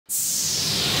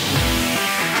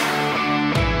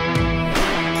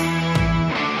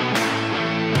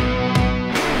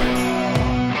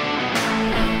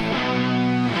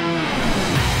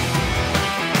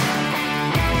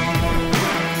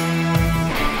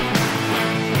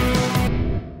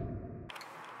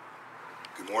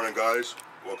guys,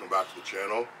 welcome back to the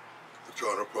channel. The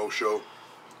Toronto Pro Show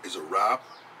is a wrap,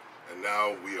 and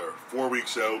now we are 4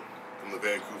 weeks out from the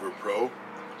Vancouver Pro.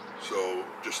 So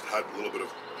just had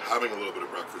having a little bit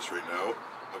of breakfast right now.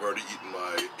 I've already eaten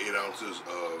my 8 ounces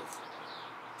of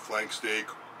flank steak.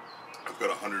 I've got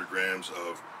 100 grams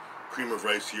of cream of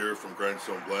rice here from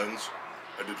Grindstone Blends.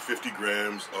 I did 50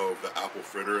 grams of the apple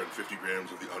fritter and 50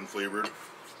 grams of the unflavored,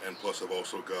 and plus I've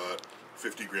also got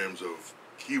 50 grams of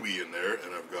Kiwi in there,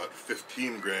 and I've got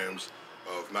 15 grams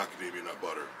of macadamia nut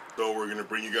butter. So we're going to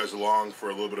bring you guys along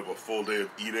for a little bit of a full day of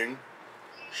eating,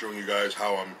 showing you guys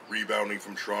how I'm rebounding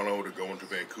from Toronto to go into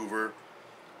Vancouver.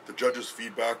 The judges'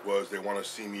 feedback was they want to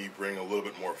see me bring a little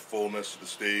bit more fullness to the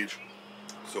stage,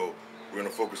 so we're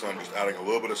going to focus on just adding a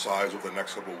little bit of size over the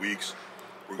next couple of weeks.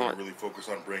 We're going to really focus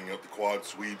on bringing out the quad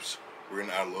sweeps. We're going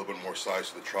to add a little bit more size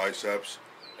to the triceps,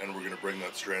 and we're going to bring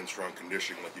that Strand strong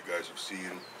conditioning like you guys have seen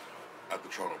at the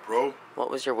Toronto Pro.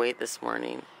 What was your weight this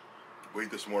morning?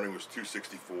 Weight this morning was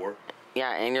 264.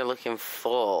 Yeah, and you're looking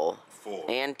full. Full.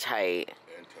 And tight.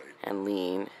 And tight. And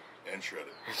lean. And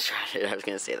shredded. And shredded, I was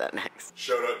going to say that next.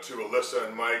 Shout out to Alyssa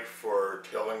and Mike for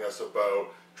telling us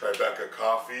about Tribeca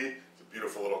Coffee. It's a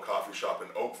beautiful little coffee shop in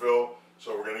Oakville.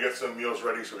 So we're going to get some meals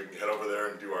ready so we can head over there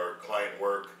and do our client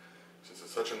work, since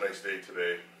it's such a nice day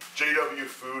today. JW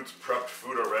Foods prepped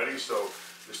food already, so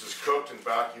this is cooked and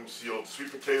vacuum sealed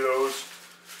sweet potatoes,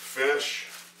 fish,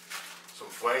 some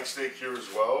flank steak here as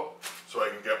well, so I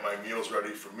can get my meals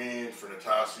ready for me and for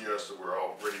Natasha, so we're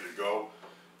all ready to go.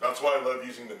 That's why I love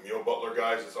using the meal butler,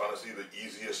 guys. It's honestly the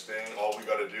easiest thing. All we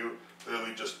got to do,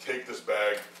 literally just take this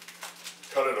bag,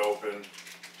 cut it open,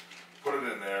 put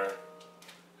it in there,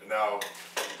 and now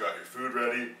you've got your food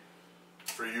ready.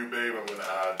 For you, babe, I'm going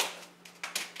to add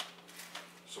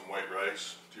some white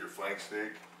rice to your flank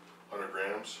steak, 100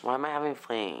 grams. Why am I having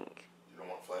flank? You don't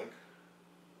want flank?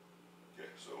 Okay,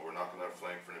 so we're not going to have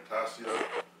flank for Natasha.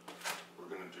 We're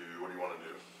going to do, what do you want to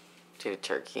do? Do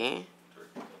turkey.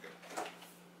 Turkey, okay.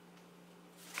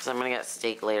 Because I'm going to get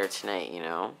steak later tonight, you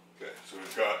know? Okay, so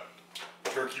we've got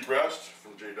turkey breast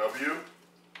from JW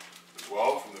as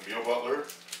well, from the meal butler.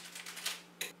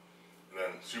 And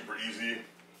then super easy,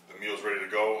 the meal's ready to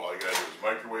go. All you gotta do is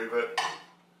microwave it.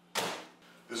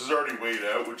 This is already weighed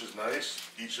out, which is nice.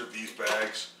 Each of these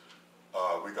bags,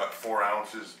 we got 4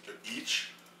 ounces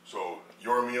each. So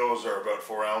your meals are about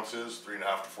 4 ounces,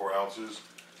 3.5 to 4 ounces,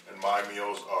 and my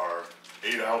meals are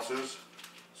 8 ounces.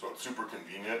 So it's super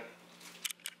convenient.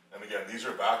 And again, these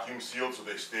are vacuum sealed, so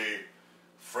they stay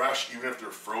fresh. Even if they're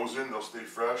frozen, they'll stay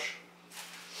fresh.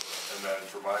 And then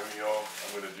for my meal,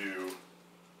 I'm gonna do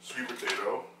sweet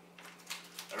potato.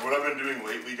 And what I've been doing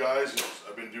lately, guys, is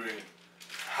I've been doing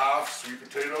half sweet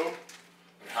potato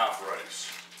and half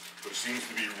rice, which seems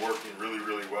to be working really,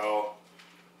 really well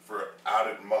for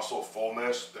added muscle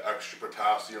fullness, the extra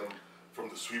potassium from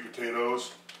the sweet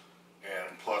potatoes,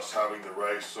 and plus having the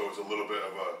rice, so it's a little bit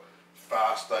of a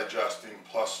fast digesting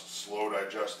plus slow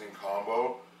digesting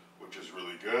combo, which is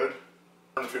really good.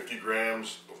 150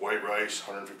 grams of white rice,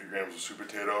 150 grams of sweet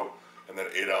potato, and then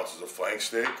 8 ounces of flank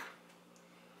steak.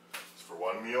 It's for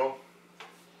one meal.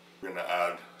 We're gonna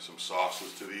add some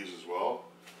sauces to these as well.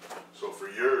 So for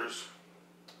yours,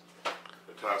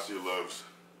 Natasha loves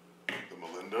the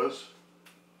Melinda's,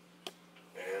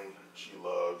 and she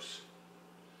loves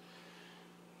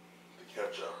the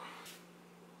ketchup.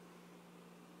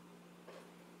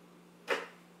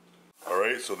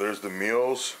 Alright, so there's the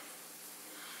meals.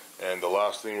 And the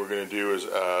last thing we're going to do is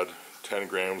add 10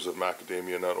 grams of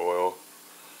macadamia nut oil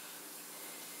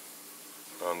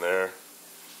on there.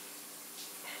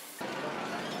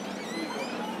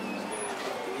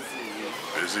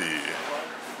 Busy.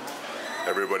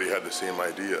 Everybody had the same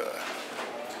idea.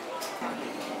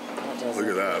 Look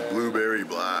at that, blueberry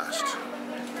blast.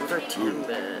 Those are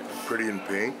Timbit. Pretty in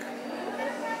pink.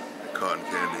 Cotton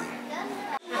candy.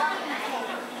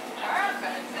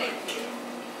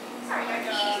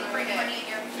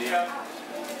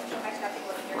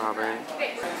 Robin.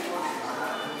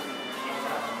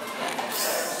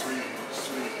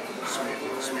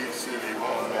 Sweet city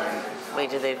woman. Wait,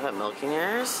 did they put milk in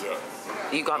yours? Yeah.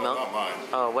 You got milk? Not mine.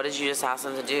 Oh, what did you just ask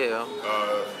them to do?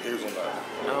 Hazelnut.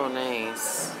 Oh,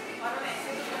 nice.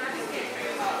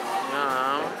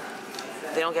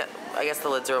 They don't get, I guess the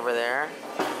lids are over there.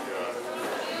 Yeah.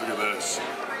 Look at this.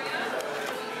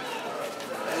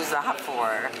 Who's that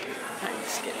for? I'm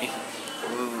just kidding.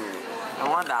 Ooh. I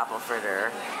want the apple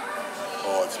fritter.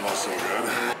 Oh, it smells so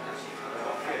good.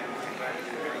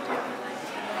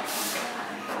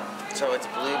 So it's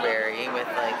blueberry with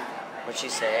like, what'd you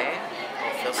say?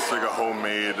 It's like a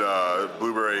homemade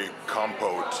blueberry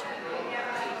compote.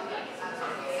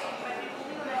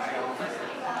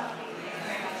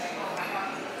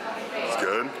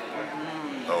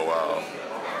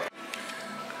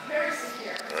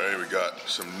 got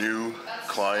some new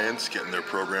clients getting their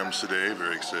programs today.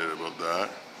 Very excited about that.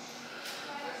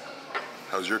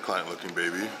 How's your client looking,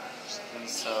 baby?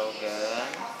 She's so good.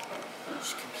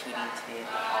 She's competing today at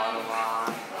the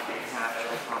Ottawa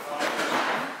Natural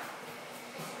Competition.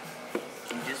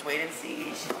 You just wait and see.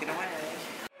 She's gonna win.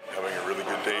 Having a really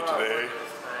good day today.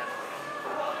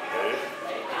 Hey.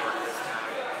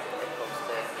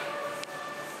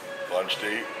 Lunch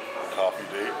date, coffee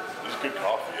date. This is good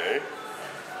coffee, eh?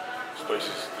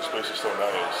 This place is so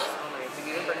nice. Did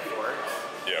you bring forks?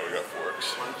 Yeah, we got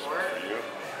forks. One fork? For you.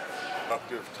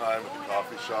 Productive time at the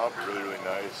coffee shop, really, really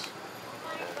nice.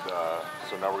 And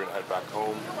so now we're gonna head back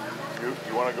home.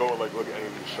 You want to go and like look at any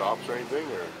of these shops or anything,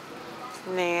 or?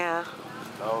 Nah.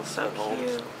 No, So head home.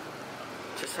 cute.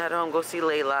 Just head home, go see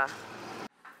Layla.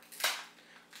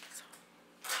 It's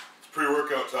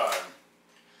pre-workout time.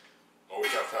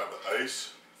 Always have to have the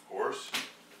ice, of course.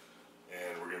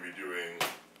 And we're gonna be doing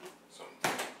some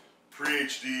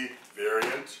ProHD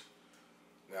variant.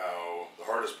 Now, the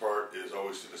hardest part is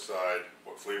always to decide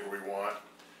what flavor we want,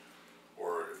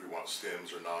 or if we want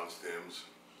stims or non-stims.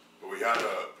 But we had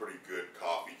a pretty good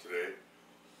coffee today,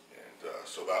 and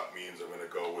so that means I'm going to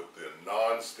go with the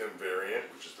non-stim variant,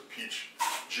 which is the peach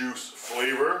juice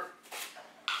flavor,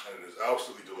 and it is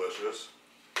absolutely delicious.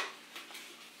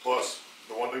 Plus,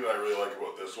 the one thing that I really like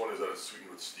about this one is that it's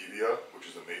sweetened with stevia, which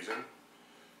is amazing.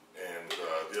 And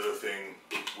the other thing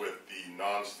with the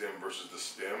non-stim versus the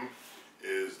stim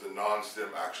is the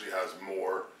non-stim actually has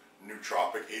more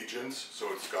nootropic agents,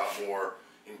 so it's got more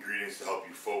ingredients to help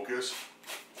you focus,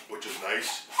 which is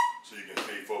nice, so you can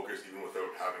stay focused even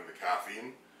without having the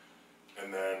caffeine.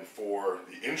 And then for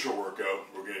the intro workout,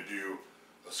 we're going to do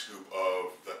a scoop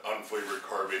of the unflavored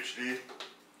Carb HD.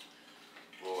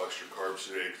 A little extra carbs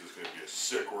today because it's going to be a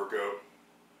sick workout.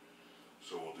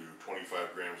 So we'll do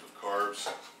 25 grams of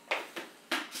carbs.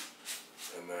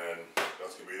 And then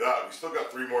that's going to be that. We still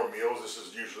got 3 more meals. This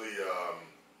is usually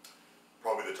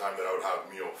probably the time that I would have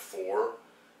meal 4.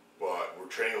 But we're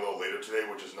training a little later today,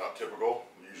 which is not typical.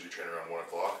 We usually train around 1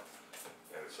 o'clock.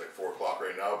 And it's like 4 o'clock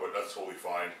right now, but that's totally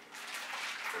fine.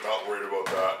 We're not worried about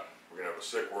that. We're going to have a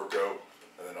sick workout,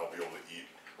 and then I'll be able to eat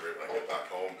right when I get back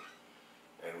home.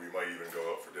 And we might even go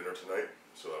out for dinner tonight,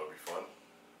 so that'll be fun.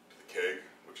 To the Keg,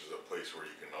 which is a place where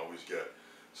you can always get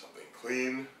something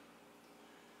clean.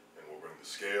 And we'll bring the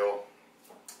scale.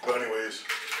 But anyways,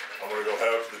 I'm going to go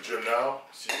head out to the gym now.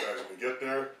 See you guys when we get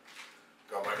there.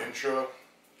 Got my intro,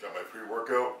 got my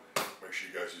pre-workout. Make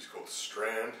sure you guys use code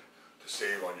Strand to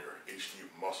save on your HD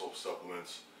muscle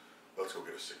supplements. Let's go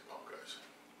get a sick pump, guys.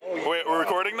 Wait, we're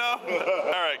recording now?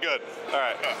 Alright, good.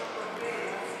 Alright.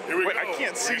 Here we go. I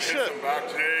can't see shit. Some back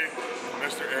today,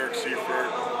 Mr. Eric Seaford.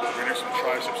 We're going to do some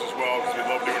triceps as well because we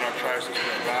love doing our triceps in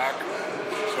our back.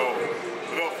 So,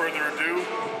 without further ado,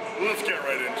 let's get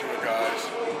right into it, guys.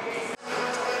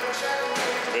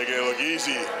 Make it look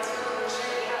easy.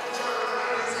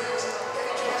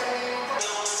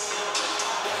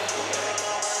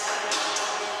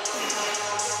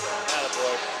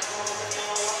 Attaboy.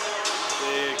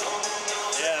 Big.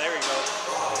 Yeah, there we go.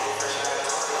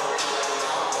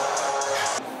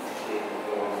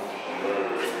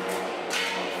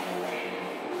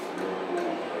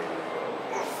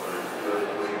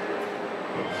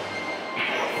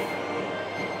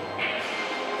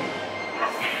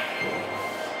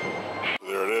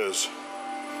 There it is.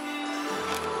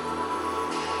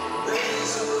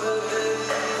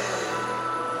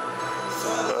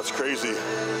 That's crazy.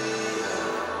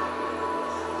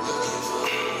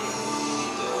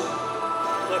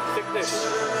 Look, thickness.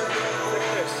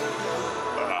 Thickness.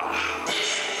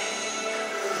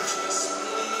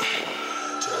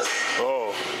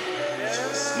 Oh,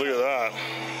 look at that.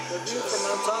 The view from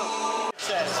on top. It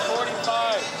says 45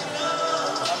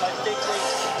 on my big weight.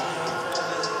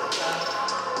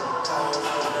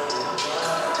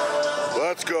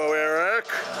 Let's go, Eric.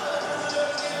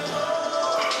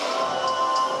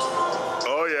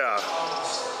 Oh, yeah.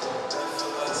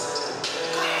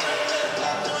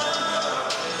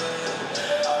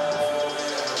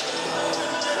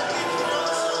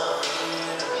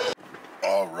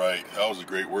 All right, that was a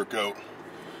great workout.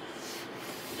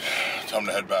 Time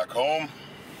to head back home.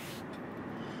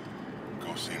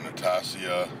 Go see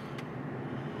Natasha.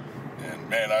 And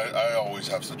man, I always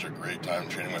have such a great time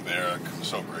training with Eric. I'm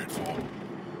so grateful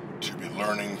to be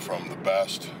learning from the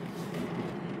best.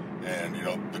 And you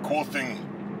know, the cool thing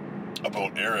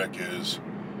about Eric is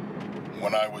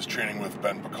when I was training with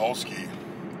Ben Pekulski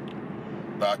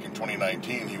back in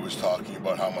 2019, he was talking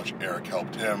about how much Eric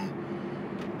helped him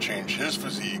change his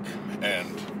physique,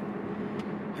 and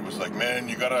he was like, man,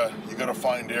 you gotta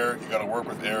find Eric, you gotta work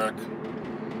with Eric.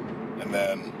 And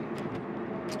then,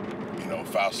 you know,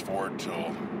 fast forward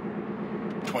till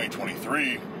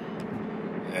 2023,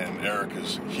 and Eric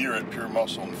is here at Pure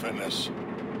Muscle and Fitness,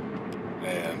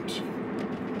 and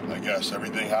I guess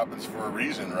everything happens for a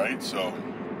reason, right? So,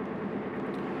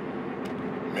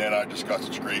 man, I just got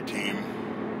such a great team.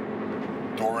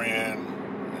 Dorian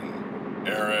and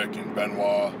Eric and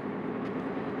Benoit,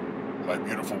 my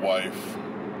beautiful wife.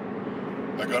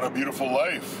 I got a beautiful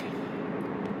life.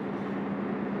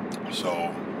 So,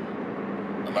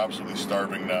 I'm absolutely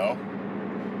starving now.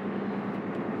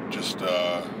 Just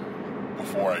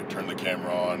before I turn the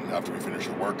camera on, after we finish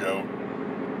the workout,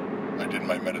 I did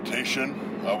my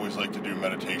meditation. I always like to do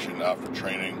meditation after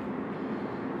training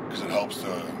because it helps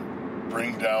to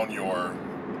bring down your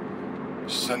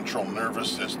central nervous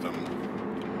system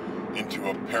into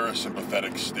a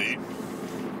parasympathetic state,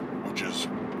 which is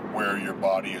where your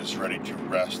body is ready to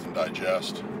rest and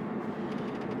digest.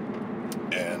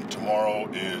 And tomorrow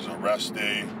is a rest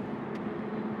day,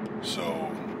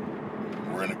 so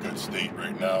we're in a good state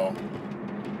right now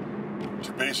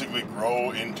to basically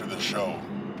grow into the show,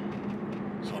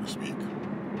 so to speak.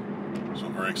 So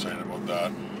very excited about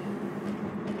that.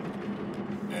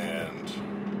 And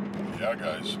yeah,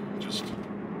 guys, just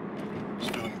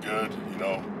feeling good, you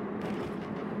know.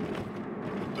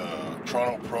 The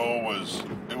Toronto Pro was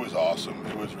awesome.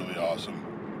 It was really awesome.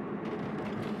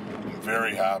 I'm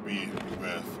very happy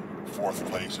with 4th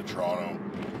place at Toronto.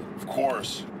 Of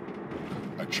course,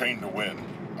 I train to win.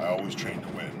 I always train to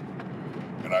win.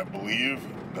 And I believe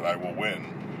that I will win.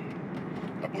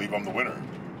 I believe I'm the winner.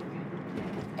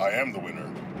 I am the winner.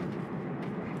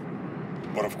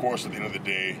 But of course, at the end of the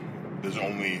day, there's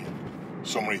only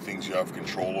so many things you have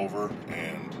control over,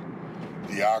 and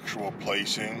the actual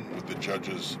placing, what the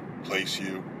judges place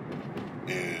you,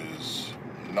 is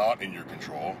not in your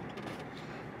control.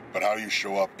 But how you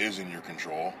show up is in your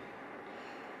control.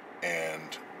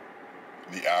 And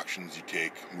the actions you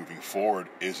take moving forward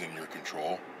is in your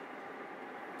control.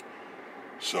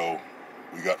 So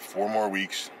we got 4 more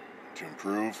weeks to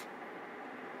improve,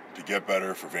 to get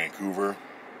better for Vancouver,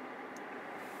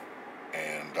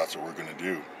 and that's what we're going to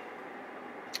do.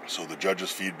 So the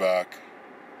judges' feedback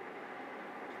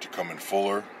to come in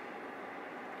fuller,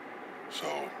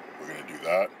 so we're going to do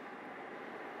that.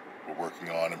 We're working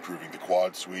on improving the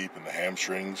quad sweep and the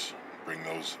hamstrings, bring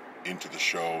those into the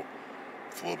show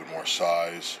with a little bit more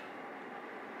size.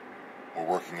 We're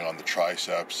working on the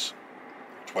triceps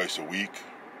twice a week,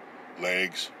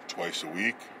 legs twice a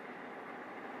week.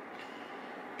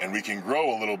 And we can grow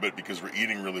a little bit because we're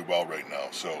eating really well right now.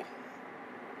 So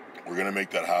we're going to make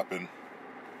that happen.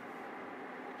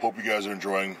 Hope you guys are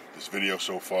enjoying this video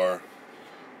so far.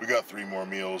 We got 3 more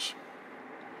meals,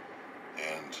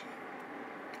 and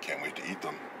I can't wait to eat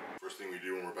them. First thing we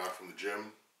do when we're back from the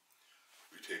gym,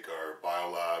 we take our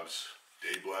BioLabs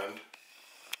Day Blend.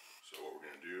 So what we're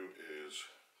going to do is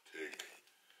take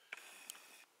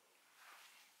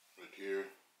right here,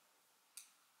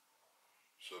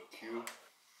 sub Q.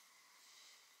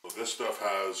 So this stuff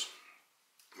has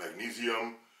magnesium,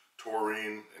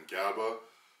 taurine, and GABA,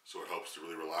 so it helps to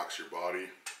really relax your body.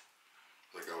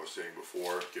 Like I was saying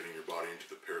before, getting your body into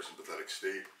the parasympathetic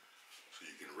state so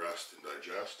you can rest and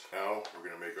digest. Now we're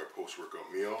going to make our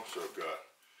post-workout meal. So I've got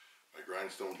my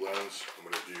grindstone blends. I'm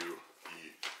going to do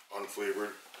the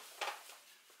unflavored.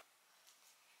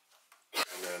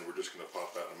 And then we're just going to pop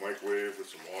that in the microwave with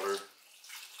some water.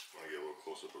 I want to get a little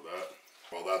close up of that.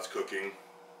 While that's cooking,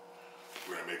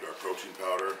 we're going to make our protein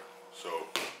powder. So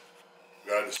we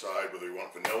got to decide whether we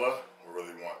want vanilla or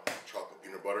whether we want chocolate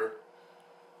peanut butter.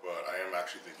 But I am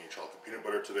actually thinking chocolate peanut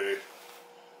butter today.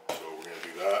 So we're going to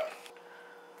do that.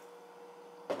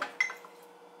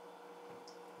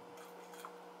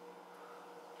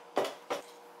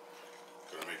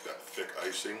 Going to make that thick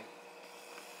icing.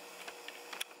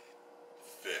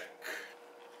 Thick.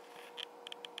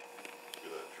 Look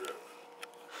at that drip.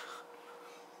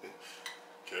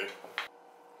 Okay.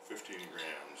 15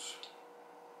 grams.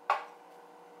 Put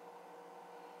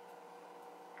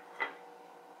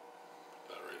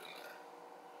that right in there.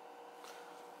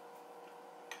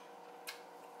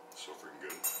 So freaking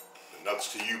good. The Nuts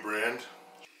to You brand.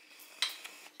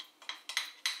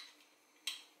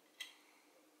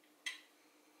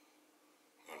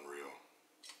 Unreal.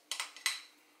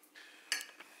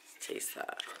 Taste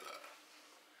that. Try that.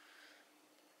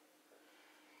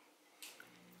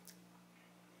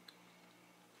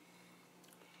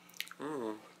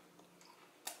 Mmm.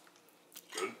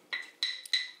 Good?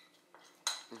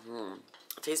 Mm-hmm.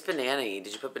 It tastes banana-y.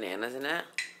 Did you put bananas in it?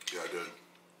 Yeah, I did.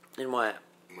 In what?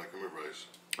 In my cream of rice.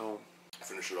 Oh.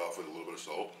 Finish it off with a little bit of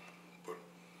salt. Put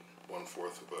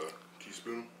 1/4 of a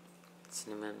teaspoon.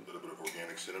 Cinnamon. A little bit of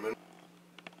organic cinnamon.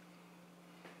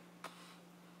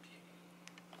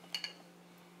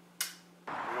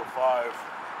 Meal 5.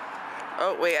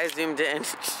 Oh, wait, I zoomed in.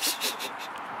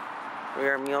 We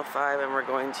are meal 5 and we're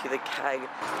going to the keg.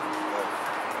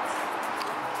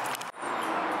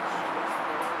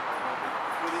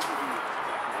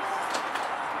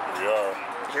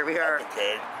 Here we are. At the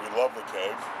keg. We love the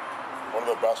keg. One of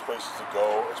the best places to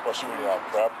go, especially when you're on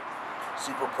prep.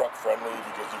 Super prep friendly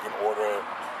because you can order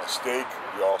a steak.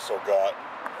 We also got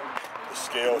the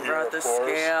scale here, of course.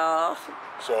 Scale.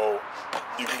 So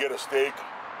you can get a steak,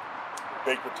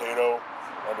 baked potato,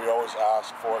 and we always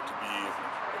ask for it to be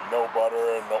no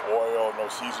butter and no oil, no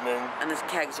seasoning. And this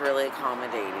keg's really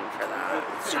accommodating for that.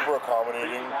 Super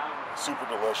accommodating, super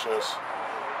delicious.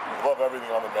 We love everything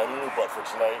on the menu, but for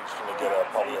tonight, just gonna get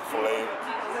probably a filet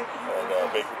and a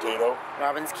baked potato.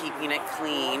 Robin's keeping it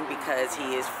clean because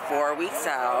he is 4 weeks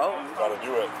out. Gotta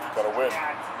do it, gotta win.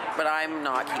 But I'm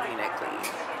not keeping it clean.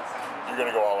 You're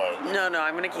gonna go all out. No,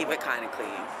 I'm gonna keep it kind of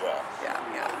clean. Yeah.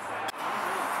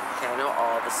 Okay, I know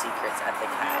all the secrets at the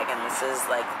keg, and this is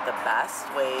like the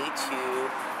best way to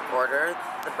order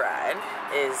the bread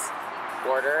is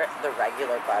order the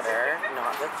regular butter,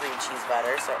 not the 3 cheese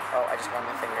butter. So, oh, I just got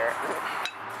my finger.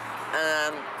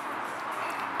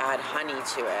 Add honey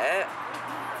to it.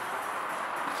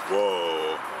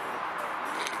 Whoa.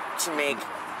 To make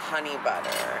honey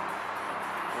butter.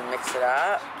 Mix it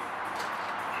up.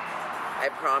 I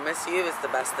promise you, it's the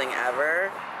best thing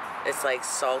ever. It's like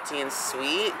salty and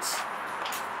sweet.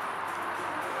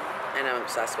 And I'm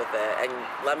obsessed with it. And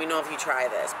let me know if you try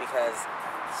this because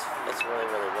it's really,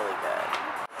 really, really good.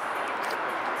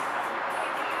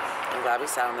 I'm glad we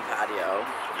sat on the patio.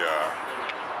 Yeah.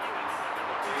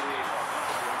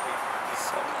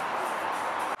 So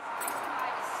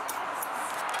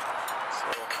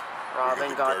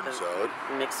Robin got the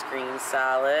mixed green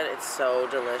salad. It's so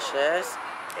delicious.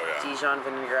 Oh yeah. Dijon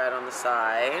vinaigrette on the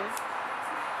side.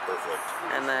 Perfect.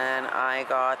 And then I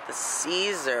got the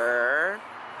Caesar,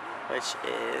 which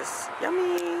is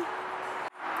yummy.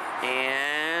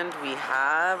 And we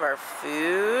have our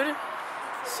food.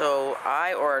 So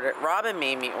I ordered, Robin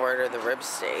made me order the rib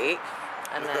steak.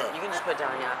 And then you can just put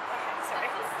down, yeah. Sorry.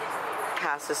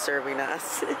 Cass is serving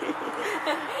us. Okay.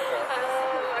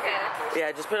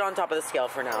 Yeah, just put it on top of the scale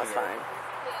for now, it's fine.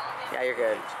 Yeah, you're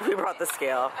good. We brought the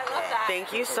scale. I love that.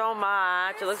 Thank you so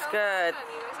much. It looks good.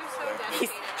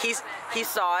 He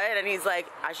saw it and he's like,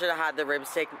 I should have had the rib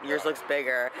steak. Yours looks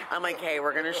bigger. I'm like, hey,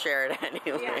 we're gonna share it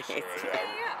anyway. Yeah, sure,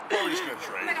 probably just gonna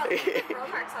trade.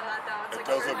 It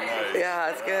does look nice. Yeah,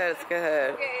 it's good. It's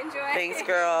good. Okay, enjoy. Thanks,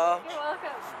 girl. You're welcome.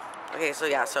 Okay, so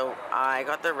yeah, so I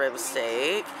got the rib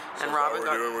steak and Robin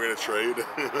got. We're gonna trade.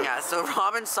 Yeah, so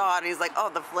Robin saw it and he's like, oh,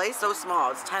 the filet's so small.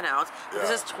 It's 10 ounce. But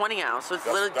this is 20 ounce, so it's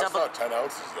literally double. That's not 10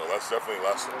 ounces though. That's definitely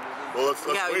less. Well, let's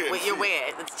weigh it. You weigh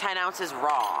it. It's 10 ounces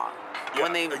raw. Yeah,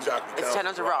 when they, exactly. It's 10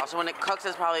 ounces raw. So when it cooks,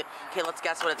 it's probably, okay, let's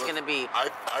guess what it's going to be. I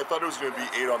thought it was going to be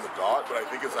 8 on the dot, but I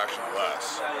think it's actually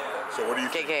less. So what do you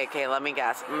think? Okay, let me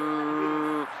guess.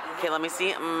 Okay, let me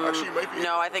see. Actually, it might be.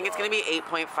 No, I think it's going to be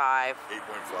 8.5.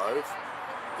 8.5?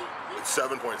 It's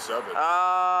 7.7.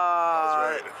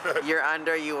 Oh, that's right. You're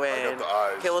under, you win. I got the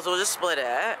eyes. Okay, well, so we'll just split it.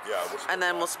 Yeah, we'll split and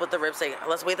then we'll split the rib steak.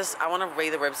 Let's weigh this. I want to weigh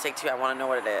the rib steak too. I want to know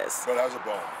what it is. But it has a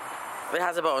bone. It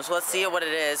has a bone. So let's see what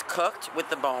it is cooked with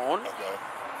the bone. Okay.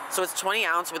 So it's 20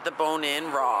 ounce with the bone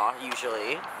in, raw,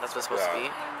 usually. That's what it's supposed to be.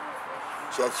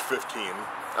 So that's 15.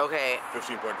 Okay.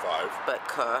 15.5. But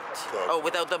cooked. Oh,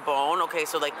 without the bone? Okay,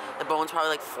 so like the bone's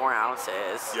probably like 4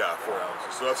 ounces. Yeah, 4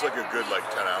 ounces. So that's like a good like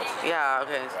 10 ounces. Yeah,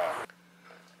 okay. Yeah.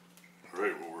 All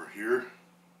right, well, we're here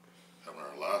having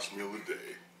our last meal of the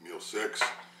day, meal 6.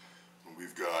 And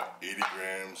we've got 80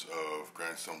 grams of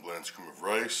grindstone blend cream of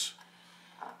rice.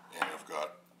 And I've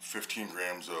got 15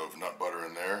 grams of nut butter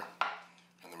in there.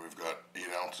 And then we've got 8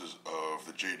 ounces of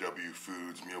the JW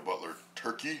Foods Meal Butler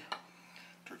turkey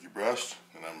breast.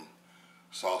 And I'm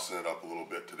saucing it up a little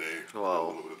bit today. Whoa. A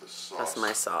little bit of the sauce. That's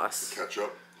my sauce. The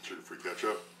ketchup, sugar-free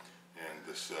ketchup. And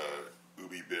this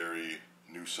ubi berry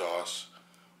new sauce,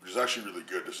 which is actually really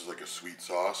good. This is like a sweet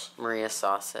sauce. Maria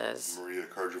sauces. Maria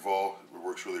Cargival. It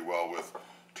works really well with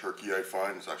turkey, I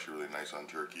find. It's actually really nice on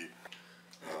turkey.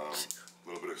 A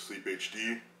little bit of Sleep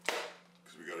HD,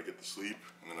 because we got to get the sleep.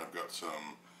 And then I've got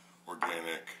some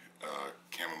organic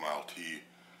chamomile tea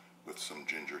with some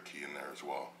ginger tea in there as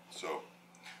well. So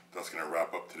that's going to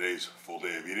wrap up today's full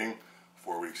day of eating.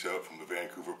 4 weeks out from the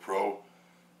Vancouver Pro.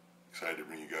 Excited to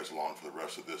bring you guys along for the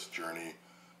rest of this journey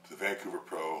to the Vancouver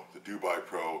Pro, the Dubai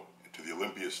Pro, and to the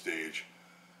Olympia stage.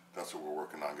 That's what we're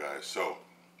working on, guys. So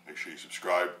make sure you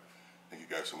subscribe. Thank you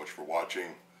guys so much for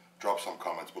watching. drop some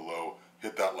comments below,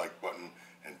 hit that like button,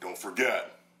 and don't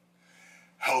forget,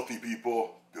 healthy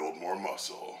people build more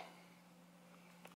muscle.